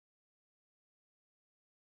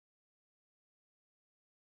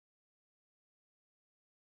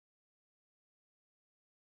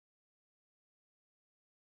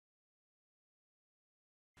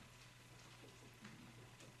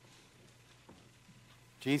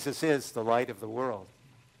Jesus is the light of the world.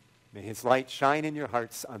 May his light shine in your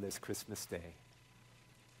hearts on this Christmas day.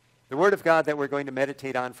 The Word of God that we're going to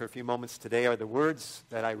meditate on for a few moments today are the words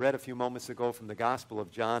that I read a few moments ago from the Gospel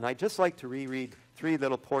of John. I'd just like to reread 3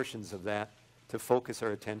 little portions of that to focus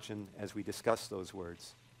our attention as we discuss those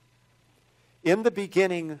words. In the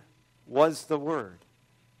beginning was the Word,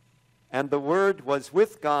 and the Word was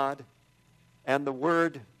with God, and the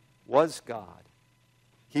Word was God.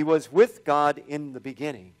 He was with God in the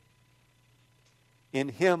beginning. In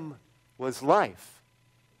him was life,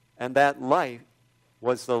 and that life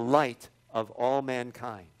was the light of all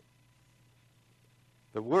mankind.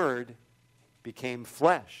 The Word became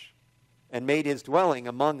flesh and made his dwelling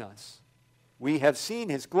among us. We have seen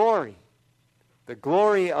his glory, the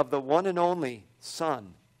glory of the one and only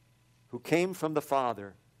Son, who came from the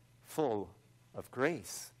Father, full of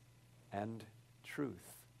grace and truth.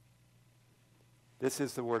 This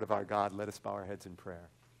is the word of our God. Let us bow our heads in prayer.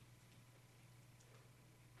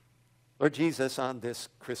 Lord Jesus, on this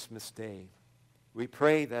Christmas day, we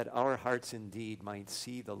pray that our hearts indeed might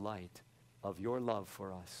see the light of your love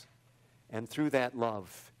for us, and through that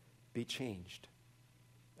love be changed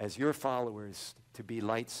as your followers to be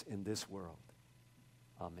lights in this world.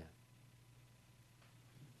 Amen.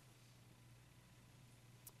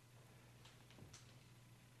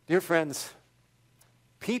 Dear friends,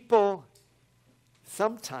 people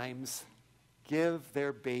sometimes give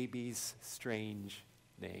their babies strange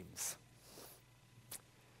names.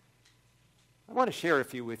 I want to share a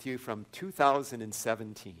few with you from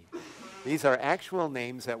 2017. These are actual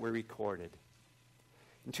names that were recorded.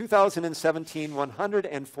 In 2017,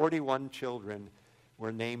 141 children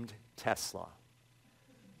were named Tesla.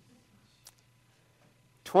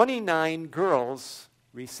 29 girls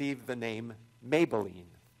received the name Maybelline.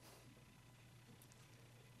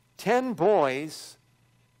 10 boys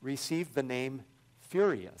received the name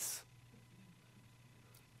Furious.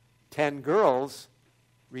 10 girls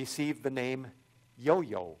received the name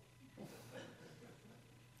Yo-Yo.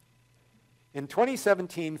 In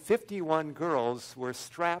 2017, 51 girls were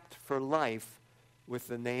strapped for life with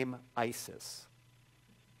the name ISIS.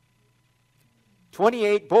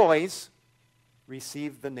 28 boys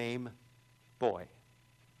received the name Boy.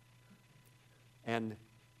 And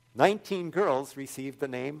 19 girls received the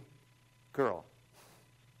name Girl.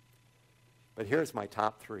 But here's my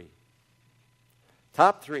top 3.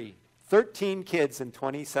 Top 3. 13 kids in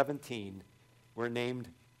 2017 were named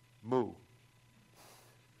Moo.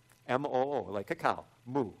 M-O-O, like a cow.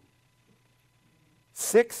 Moo.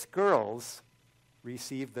 6 girls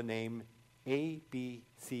received the name A-B-C-D-E.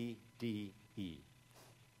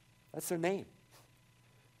 That's their name.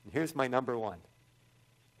 And here's my number 1.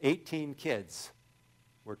 18 kids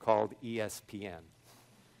were called ESPN.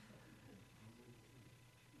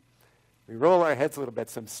 We roll our heads a little bit,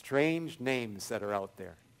 some strange names that are out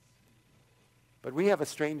there. But we have a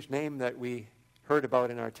strange name that we heard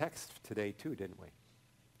about in our text today too, didn't we?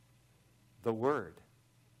 The Word.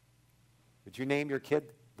 Would you name your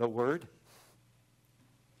kid the Word?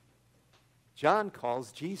 John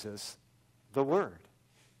calls Jesus the Word.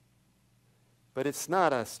 But it's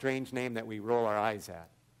not a strange name that we roll our eyes at.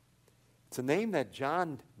 It's a name that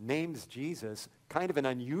John names Jesus, kind of an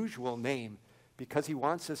unusual name, because he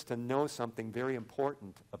wants us to know something very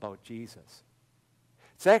important about Jesus.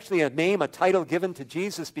 It's actually a name, a title given to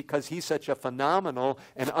Jesus because he's such a phenomenal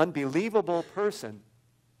and unbelievable person.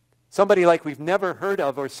 Somebody like we've never heard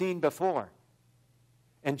of or seen before.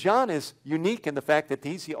 And John is unique in the fact that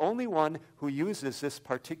he's the only one who uses this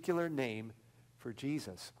particular name for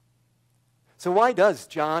Jesus. So why does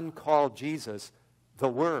John call Jesus the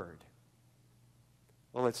Word?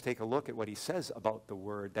 Well, let's take a look at what he says about the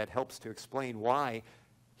Word. That helps to explain why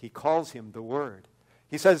he calls him the Word.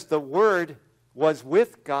 He says, the Word was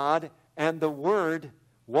with God, and the Word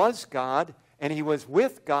was God, and he was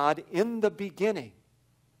with God in the beginning.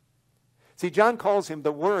 See, John calls him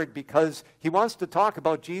the Word because he wants to talk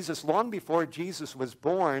about Jesus long before Jesus was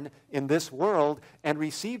born in this world and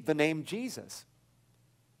received the name Jesus.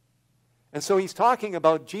 And so he's talking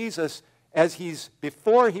about Jesus as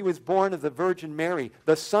before he was born of the Virgin Mary,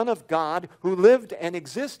 the Son of God who lived and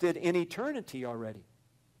existed in eternity already.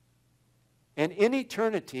 And in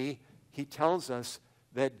eternity, he tells us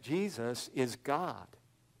that Jesus is God,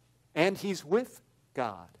 and he's with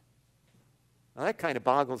God. Now that kind of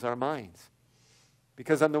boggles our minds.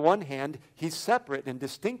 Because on the one hand, he's separate and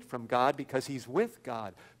distinct from God because he's with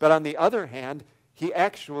God. But on the other hand, he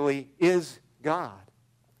actually is God.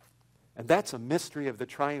 And that's a mystery of the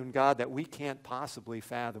triune God that we can't possibly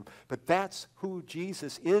fathom. But that's who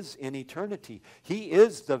Jesus is in eternity. He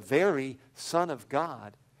is the very Son of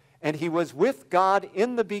God. And he was with God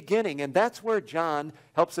in the beginning. And that's where John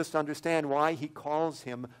helps us to understand why he calls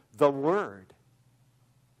him the Word.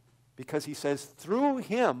 Because he says, through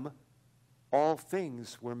him, all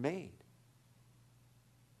things were made.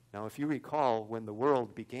 Now, if you recall, when the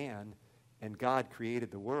world began and God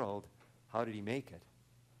created the world, how did he make it?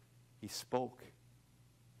 He spoke.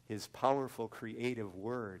 His powerful creative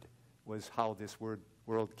word was how this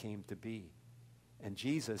world came to be. And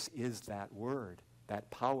Jesus is that word, that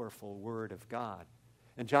powerful word of God.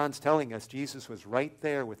 And John's telling us Jesus was right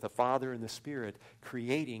there with the Father and the Spirit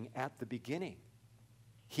creating at the beginning.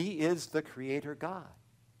 He is the Creator God.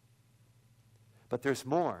 But there's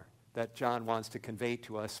more that John wants to convey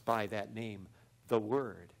to us by that name, the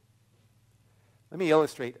Word. Let me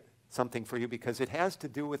illustrate something for you because it has to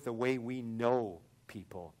do with the way we know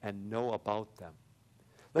people and know about them.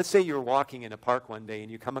 Let's say you're walking in a park one day and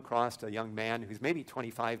you come across a young man who's maybe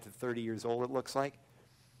 25 to 30 years old, it looks like.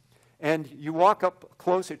 And you walk up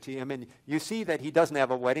closer to him and you see that he doesn't have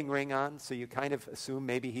a wedding ring on, so you kind of assume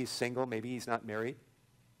maybe he's single, maybe he's not married.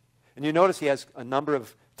 And you notice he has a number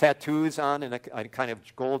of tattoos on and a kind of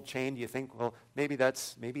gold chain. You think, well, maybe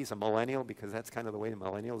he's a millennial because that's kind of the way the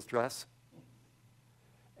millennials dress.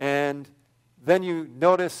 And then you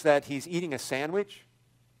notice that he's eating a sandwich,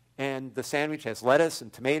 and the sandwich has lettuce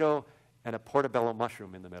and tomato and a portobello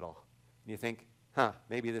mushroom in the middle. And you think,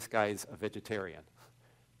 maybe this guy's a vegetarian,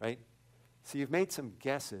 right? So you've made some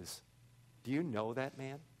guesses. Do you know that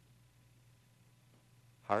man?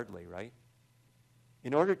 Hardly, right?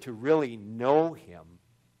 In order to really know him,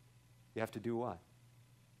 you have to do what?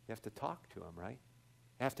 You have to talk to him, right?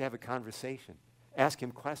 You have to have a conversation. Ask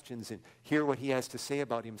him questions and hear what he has to say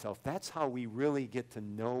about himself. That's how we really get to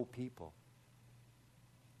know people.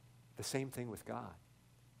 The same thing with God.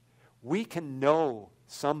 We can know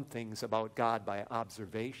some things about God by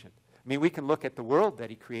observation. I mean, we can look at the world that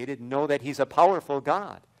he created and know that he's a powerful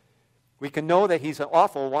God. We can know that he's an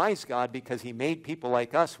awful wise God because he made people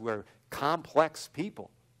like us who are complex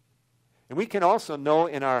people. And we can also know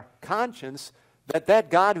in our conscience that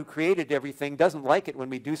God who created everything doesn't like it when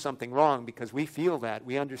we do something wrong because we feel that.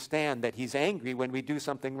 We understand that he's angry when we do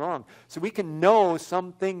something wrong. So we can know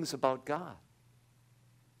some things about God.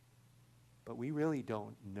 But we really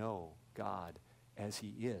don't know God as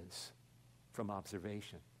he is from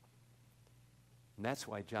observation. And that's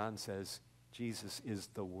why John says Jesus is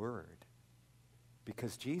the Word.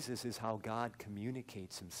 Because Jesus is how God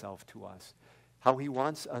communicates himself to us, how he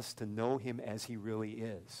wants us to know him as he really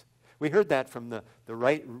is. We heard that from the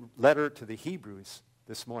right letter to the Hebrews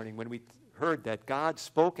this morning when we heard that God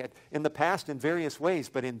spoke in the past in various ways,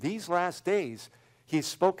 but in these last days, he's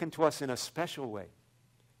spoken to us in a special way.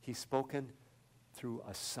 He's spoken through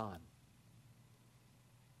a Son.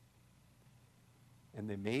 And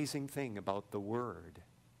the amazing thing about the Word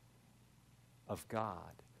of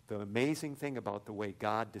God, the amazing thing about the way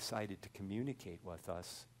God decided to communicate with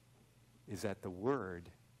us is that the Word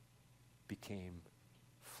became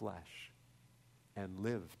flesh and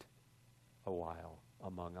lived a while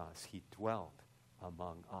among us. He dwelt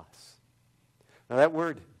among us. Now that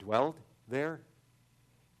word dwelled there,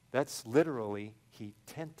 that's literally he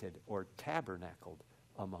tented or tabernacled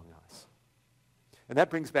among us. And that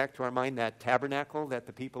brings back to our mind that tabernacle that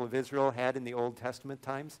the people of Israel had in the Old Testament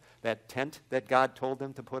times, that tent that God told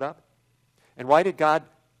them to put up. And why did God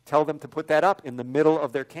tell them to put that up in the middle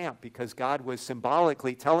of their camp? Because God was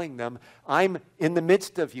symbolically telling them, I'm in the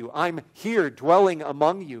midst of you. I'm here dwelling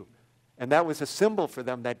among you. And that was a symbol for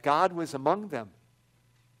them that God was among them.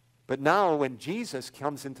 But now when Jesus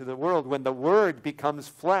comes into the world, when the Word becomes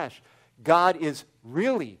flesh, God is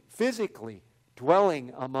really, physically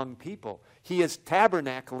dwelling among people. He is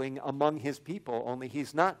tabernacling among his people, only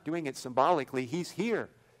he's not doing it symbolically. He's here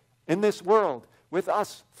in this world with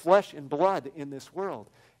us, flesh and blood in this world.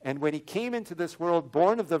 And when he came into this world,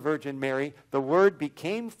 born of the Virgin Mary, the Word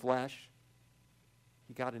became flesh.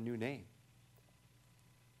 He got a new name.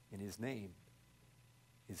 And his name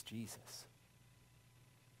is Jesus.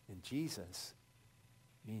 And Jesus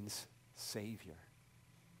means Savior.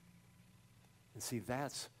 And see,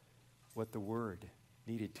 that's what the Word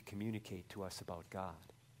needed to communicate to us about God.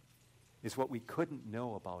 Is what we couldn't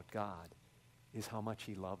know about God is how much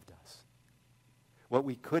he loved us. What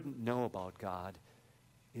we couldn't know about God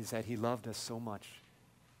is that he loved us so much,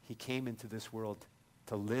 he came into this world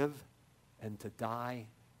to live and to die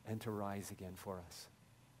and to rise again for us.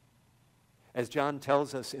 As John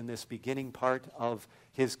tells us in this beginning part of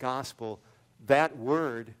his gospel, that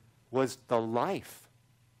Word was the life,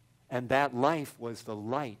 and that life was the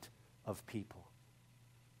light of people.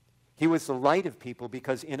 He was the light of people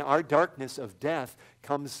because in our darkness of death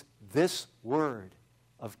comes this Word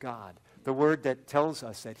of God, the Word that tells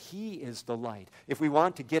us that He is the light. If we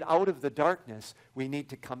want to get out of the darkness, we need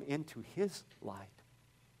to come into His light,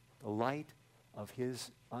 the light of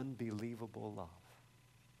His unbelievable love.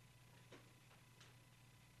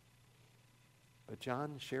 But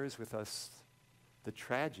John shares with us the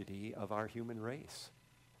tragedy of our human race,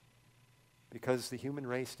 because the human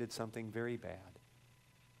race did something very bad.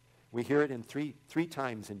 We hear it in three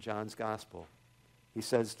times in John's gospel. He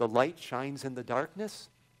says, the light shines in the darkness,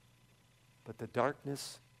 but the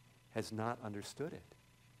darkness has not understood it.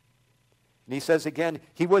 And he says again,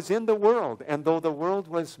 he was in the world, and though the world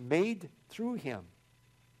was made through him,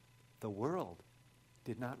 the world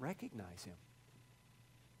did not recognize him.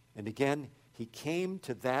 And again, he came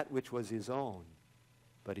to that which was his own,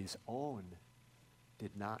 but his own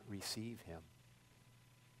did not receive him.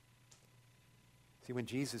 See, when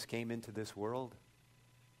Jesus came into this world,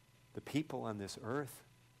 the people on this earth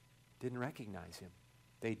didn't recognize him.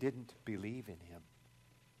 They didn't believe in him.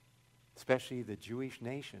 Especially the Jewish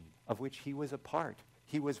nation, of which he was a part.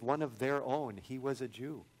 He was one of their own. He was a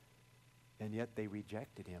Jew. And yet they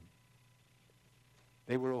rejected him.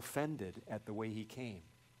 They were offended at the way he came,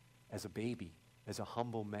 as a baby, as a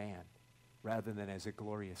humble man, rather than as a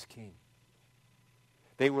glorious king.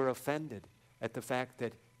 They were offended at the fact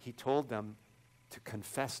that he told them to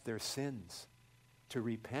confess their sins, to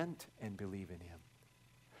repent and believe in him.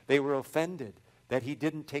 They were offended that he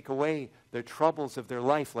didn't take away the troubles of their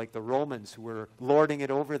life like the Romans who were lording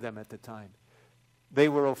it over them at the time. They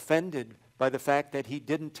were offended by the fact that he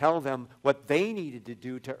didn't tell them what they needed to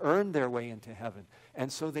do to earn their way into heaven.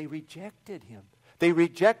 And so they rejected him. They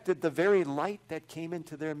rejected the very light that came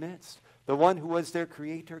into their midst, the one who was their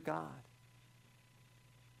creator God.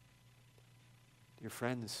 Dear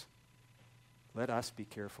friends, let us be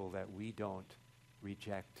careful that we don't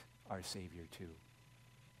reject our Savior too.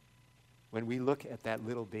 When we look at that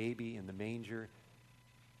little baby in the manger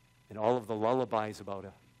and all of the lullabies about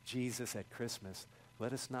Jesus at Christmas,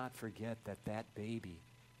 let us not forget that that baby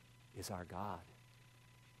is our God.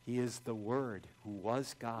 He is the Word who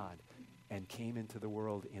was God and came into the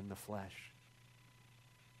world in the flesh.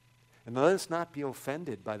 And let us not be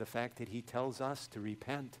offended by the fact that he tells us to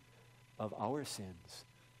repent of our sins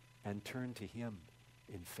and turn to him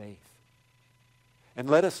in faith. And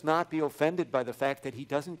let us not be offended by the fact that he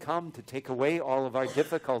doesn't come to take away all of our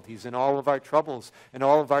difficulties and all of our troubles and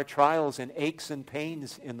all of our trials and aches and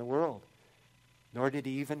pains in the world. Nor did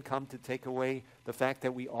he even come to take away the fact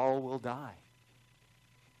that we all will die.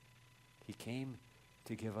 He came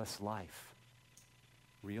to give us life,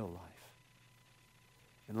 real life.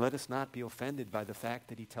 And let us not be offended by the fact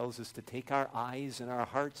that he tells us to take our eyes and our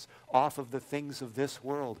hearts off of the things of this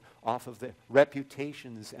world, off of the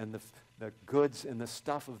reputations and the goods and the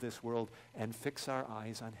stuff of this world, and fix our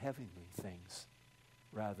eyes on heavenly things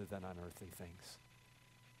rather than on earthly things.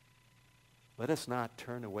 Let us not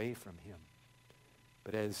turn away from him,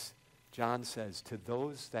 but as John says, to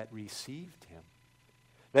those that received him,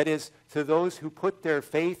 that is, to those who put their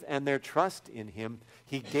faith and their trust in him,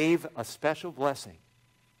 he gave a special blessing.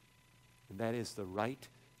 And that is the right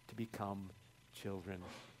to become children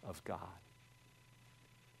of God.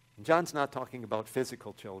 And John's not talking about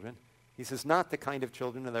physical children. He says not the kind of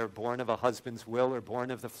children that are born of a husband's will or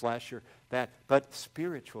born of the flesh or that, but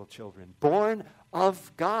spiritual children, born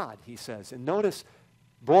of God, he says. And notice,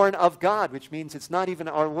 born of God, which means it's not even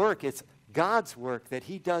our work, it's God's work that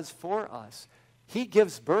he does for us. He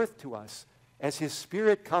gives birth to us as his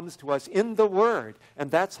Spirit comes to us in the Word.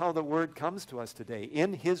 And that's how the Word comes to us today,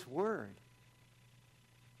 in his Word.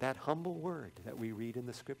 That humble Word that we read in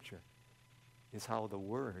the Scripture is how the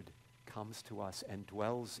Word comes to us and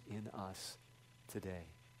dwells in us today.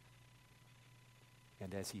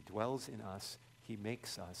 And as he dwells in us, he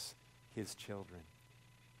makes us his children.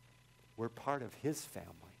 We're part of his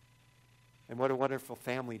family. And what a wonderful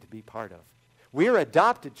family to be part of. We're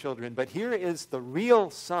adopted children, but here is the real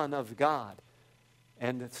Son of God.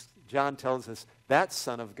 And John tells us that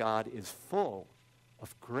Son of God is full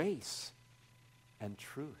of grace and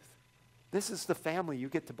truth. This is the family you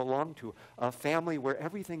get to belong to, a family where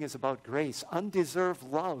everything is about grace, undeserved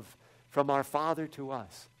love from our Father to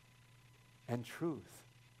us, and truth,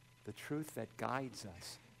 the truth that guides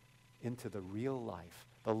us into the real life,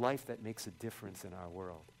 the life that makes a difference in our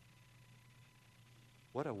world.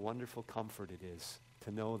 What a wonderful comfort it is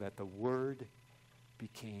to know that the Word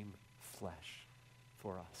became flesh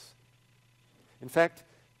for us. In fact,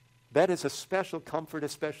 that is a special comfort,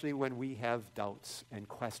 especially when we have doubts and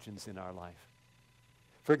questions in our life.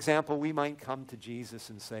 For example, we might come to Jesus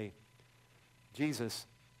and say, Jesus,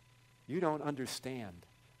 you don't understand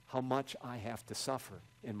how much I have to suffer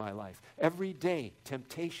in my life. Every day,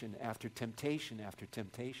 temptation after temptation after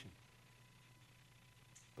temptation.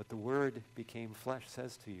 But the Word became flesh,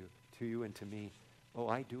 says to you and to me, oh,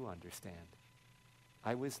 I do understand.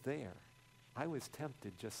 I was there. I was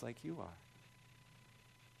tempted just like you are.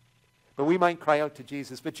 But we might cry out to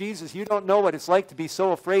Jesus, but Jesus, you don't know what it's like to be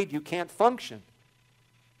so afraid you can't function.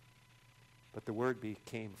 But the Word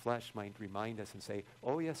became flesh might remind us and say,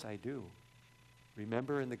 oh, yes, I do.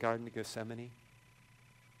 Remember in the Garden of Gethsemane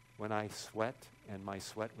when I sweat and my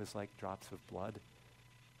sweat was like drops of blood?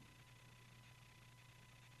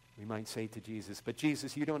 We might say to Jesus, but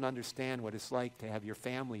Jesus, you don't understand what it's like to have your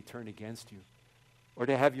family turn against you or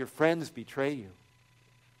to have your friends betray you.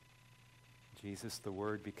 Jesus, the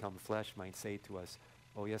Word become flesh, might say to us,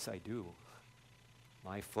 oh, yes, I do.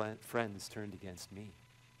 My friends turned against me.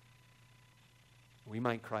 We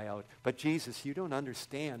might cry out, but Jesus, you don't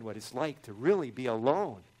understand what it's like to really be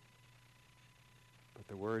alone. But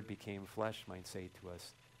the Word became flesh, might say to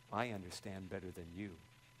us, I understand better than you.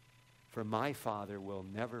 For my Father will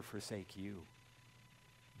never forsake you,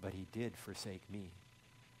 but he did forsake me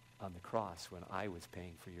on the cross when I was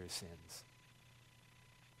paying for your sins.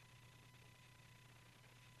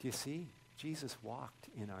 Do you see? Jesus walked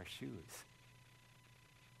in our shoes.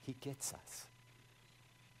 He gets us.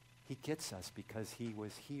 He gets us because he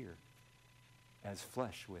was here as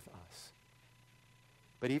flesh with us.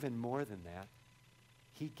 But even more than that,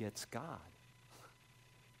 he gets God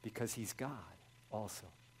because he's God also.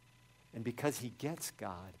 And because he gets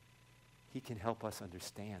God, he can help us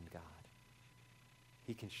understand God.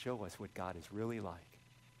 He can show us what God is really like.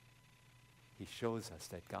 He shows us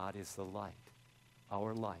that God is the light,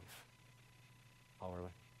 our life, our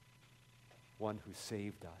one who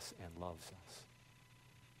saved us and loves us.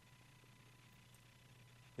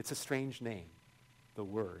 It's a strange name, the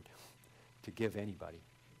Word, to give anybody.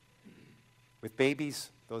 With babies,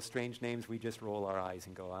 those strange names, we just roll our eyes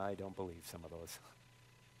and go, I don't believe some of those.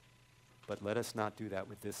 But let us not do that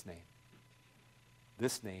with this name.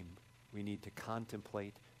 This name we need to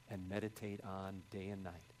contemplate and meditate on day and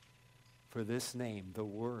night. For this name, the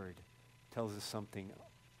Word, tells us something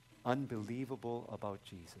unbelievable about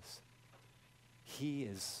Jesus. He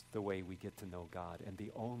is the way we get to know God and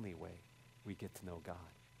the only way we get to know God.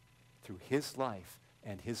 Through his life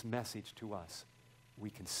and his message to us, we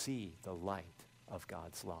can see the light of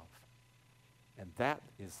God's love. And that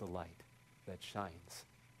is the light that shines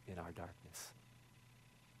in our darkness.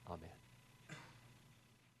 Amen.